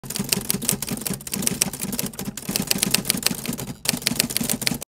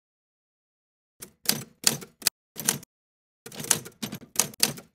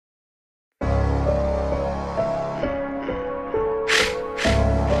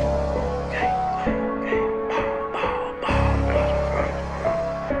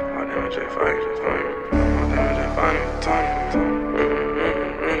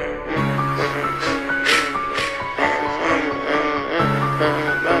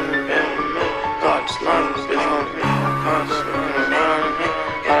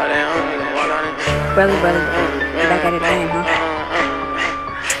Brother, back at it again, huh?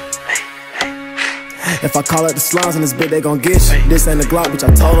 If I call it the slums in this bitch, they gon' get you. This ain't the Glock, bitch, I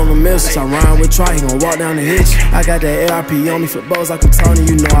told him to miss. I rhyme with Try, he gon' walk down the hitch. I got that ARP on me, flip bows like I'm Tony.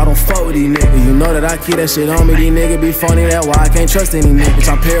 You know I don't fuck with these niggas. You know that I keep that shit on me. These niggas be phony, that's why I can't trust any nigga. Bitch,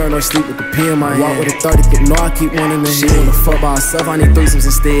 I'm paranoid, sleep with the P in my hand. Walk with a 30 clip, know I keep one in the head. She wanna fuck by herself, I need threesomes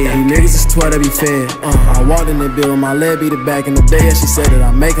instead. These niggas is 12 that be fed. I walked in the bill, my leg beat it back in the bed. She said that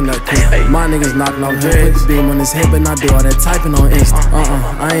I'm making that quick. My niggas knocking off dreads. Put the beam on his hip and I do all that typing on Insta.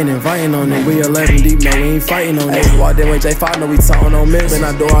 I ain't inviting on it. We 11 deep, no, we ain't fighting on it. Walked in with J5, know we talking on miss. When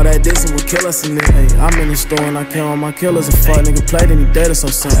I do all that dissing, we kill us in it. I'm in the store and I count all my killers. A fuck nigga played and he dead or some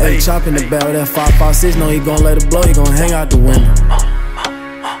shit. Chop in the bell with that 5.56, know he gon' let it blow, he gon' hang out the window.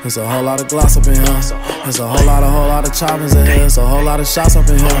 There's a whole lot of gloss up in here. There's a whole lot of choppers in here. There's a whole lot of shots up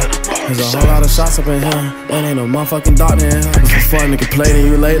in here. There's a whole lot of shots up in here. There ain't no motherfucking doctor in here. If a fuck nigga played and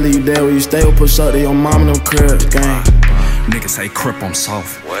you lately, you dead where you stay, we'll push up to your mom and them crib. Gang. Niggas say crip, I'm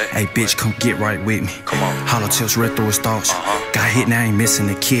soft. Hey bitch, come get right with me. Hollow tips read through his thoughts. Got hit, now I ain't missing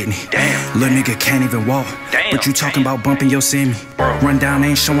a kidney. Little nigga can't even walk. But you talking about bumping your semi. Run down,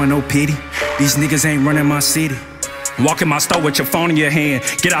 ain't showing no pity. These niggas ain't running my city. Walk in my store with your phone in your hand.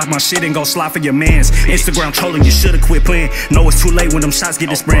 Get out my shit and go slide for your mans. Instagram trolling, you should've quit playing. Know it's too late when them shots get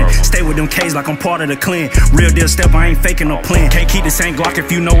this brand. Stay with them K's like I'm part of the clan. Real deal step, I ain't faking no plan. Can't keep the same Glock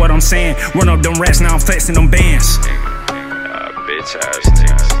if you know what I'm saying. Run up them rats, now I'm flexing them bands. Bitch ass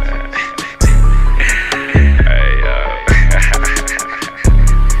niggas, man.